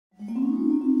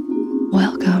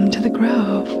to the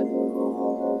Grove.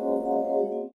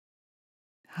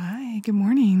 Hi, good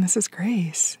morning. This is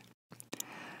Grace.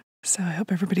 So I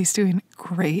hope everybody's doing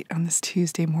great on this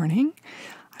Tuesday morning.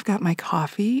 I've got my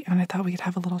coffee and I thought we could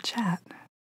have a little chat.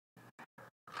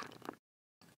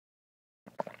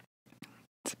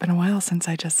 It's been a while since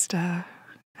I just had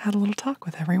a little talk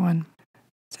with everyone.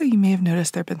 So you may have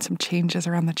noticed there have been some changes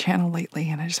around the channel lately,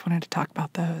 and I just wanted to talk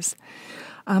about those.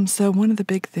 So one of the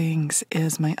big things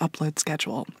is my upload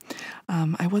schedule.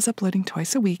 I was uploading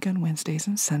twice a week on Wednesdays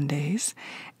and Sundays,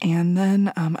 and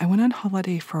then I went on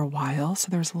holiday for a while, so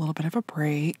there was a little bit of a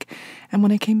break. And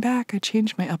when I came back, I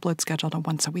changed my upload schedule to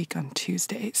once a week on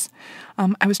Tuesdays.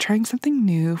 I was trying something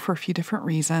new for a few different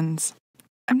reasons.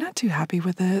 I'm not too happy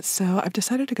with it, so I've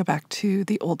decided to go back to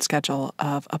the old schedule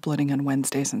of uploading on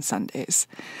Wednesdays and Sundays.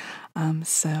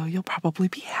 So you'll probably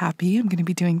be happy. I'm going to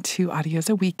be doing 2 audios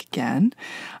a week again,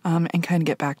 and kind of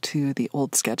get back to the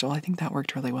old schedule. I think that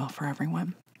worked really well for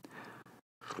everyone.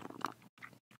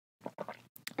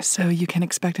 So you can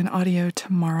expect an audio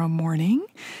tomorrow morning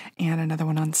and another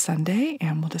one on Sunday,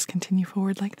 and we'll just continue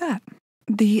forward like that.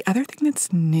 The other thing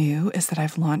that's new is that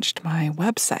I've launched my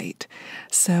website.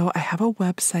 So I have a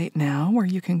website now where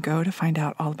you can go to find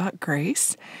out all about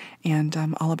Grace and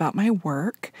all about my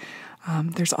work.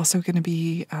 There's also going to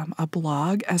be a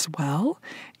blog as well.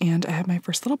 And I have my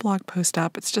first little blog post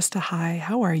up. It's just a hi,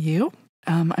 how are you?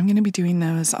 I'm going to be doing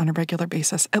those on a regular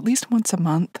basis, at least once a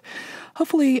month,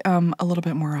 hopefully a little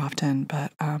bit more often,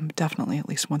 but definitely at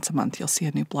least once a month you'll see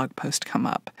a new blog post come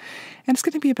up. And it's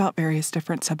going to be about various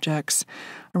different subjects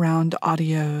around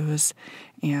audios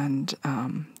and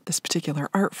this particular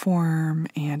art form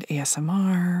and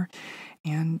ASMR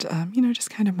and, just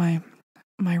kind of my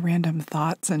random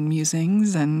thoughts and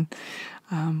musings and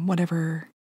whatever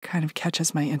kind of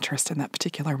catches my interest in that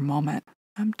particular moment.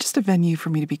 Just a venue for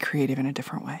me to be creative in a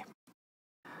different way.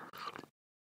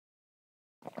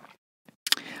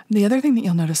 The other thing that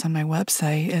you'll notice on my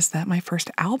website is that my first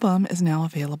album is now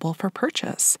available for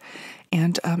purchase.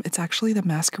 And it's actually the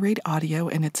Masquerade audio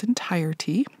in its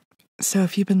entirety. So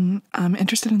if you've been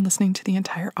interested in listening to the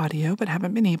entire audio but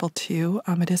haven't been able to,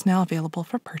 it is now available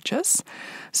for purchase.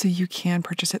 So you can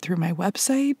purchase it through my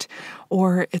website,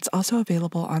 or it's also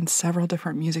available on several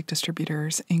different music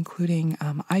distributors, including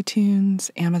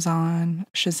iTunes, Amazon,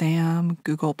 Shazam,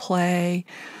 Google Play,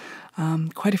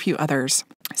 quite a few others.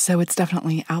 So it's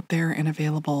definitely out there and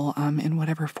available in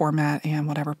whatever format and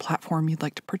whatever platform you'd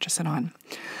like to purchase it on.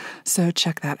 So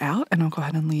check that out, and I'll go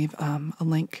ahead and leave a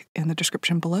link in the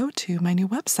description below to my new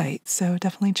website. So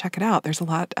definitely check it out. There's a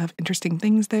lot of interesting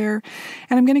things there,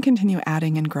 and I'm going to continue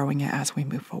adding and growing it as we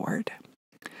move forward.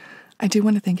 I do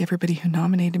want to thank everybody who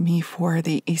nominated me for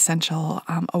the Essential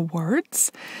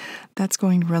Awards. That's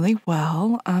going really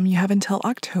well. You have until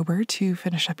October to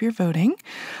finish up your voting,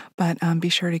 but be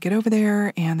sure to get over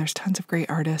there, and there's tons of great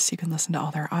artists. You can listen to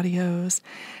all their audios,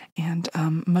 and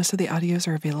most of the audios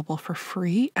are available for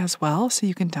free as well, so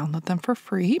you can download them for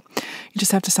free. You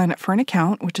just have to sign up for an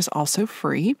account, which is also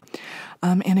free.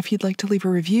 And if you'd like to leave a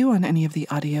review on any of the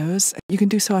audios, you can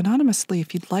do so anonymously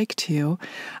if you'd like to,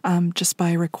 just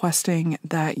by requesting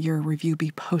that your review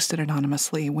be posted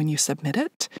anonymously when you submit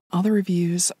it. All the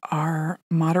reviews are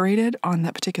moderated on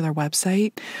that particular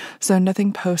website, so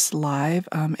nothing posts live.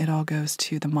 It all goes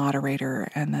to the moderator,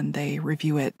 and then they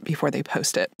review it before they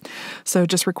post it. So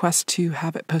just request to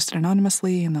have it posted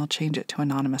anonymously, and they'll change it to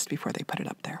anonymous before they put it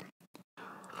up there.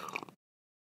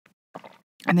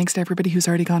 And thanks to everybody who's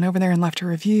already gone over there and left a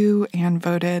review and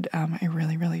voted. I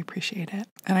really, really appreciate it.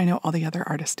 And I know all the other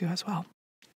artists do as well.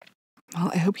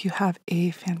 Well, I hope you have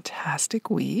a fantastic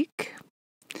week.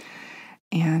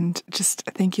 And just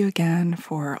thank you again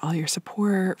for all your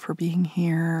support, for being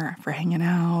here, for hanging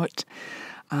out,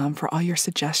 for all your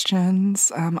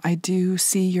suggestions. I do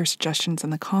see your suggestions in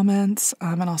the comments,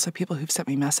 and also people who've sent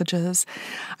me messages.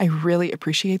 I really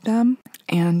appreciate them.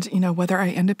 And, whether I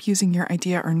end up using your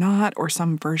idea or not, or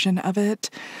some version of it,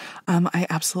 I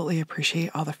absolutely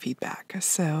appreciate all the feedback.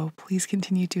 So please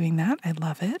continue doing that. I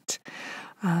love it.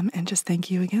 And just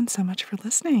thank you again so much for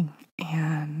listening.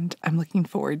 And I'm looking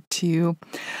forward to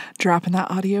dropping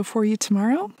that audio for you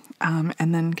tomorrow,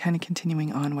 and then kind of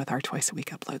continuing on with our twice a week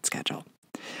upload schedule.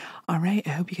 All right,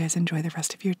 I hope you guys enjoy the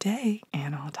rest of your day,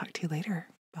 and I'll talk to you later.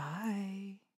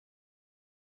 Bye.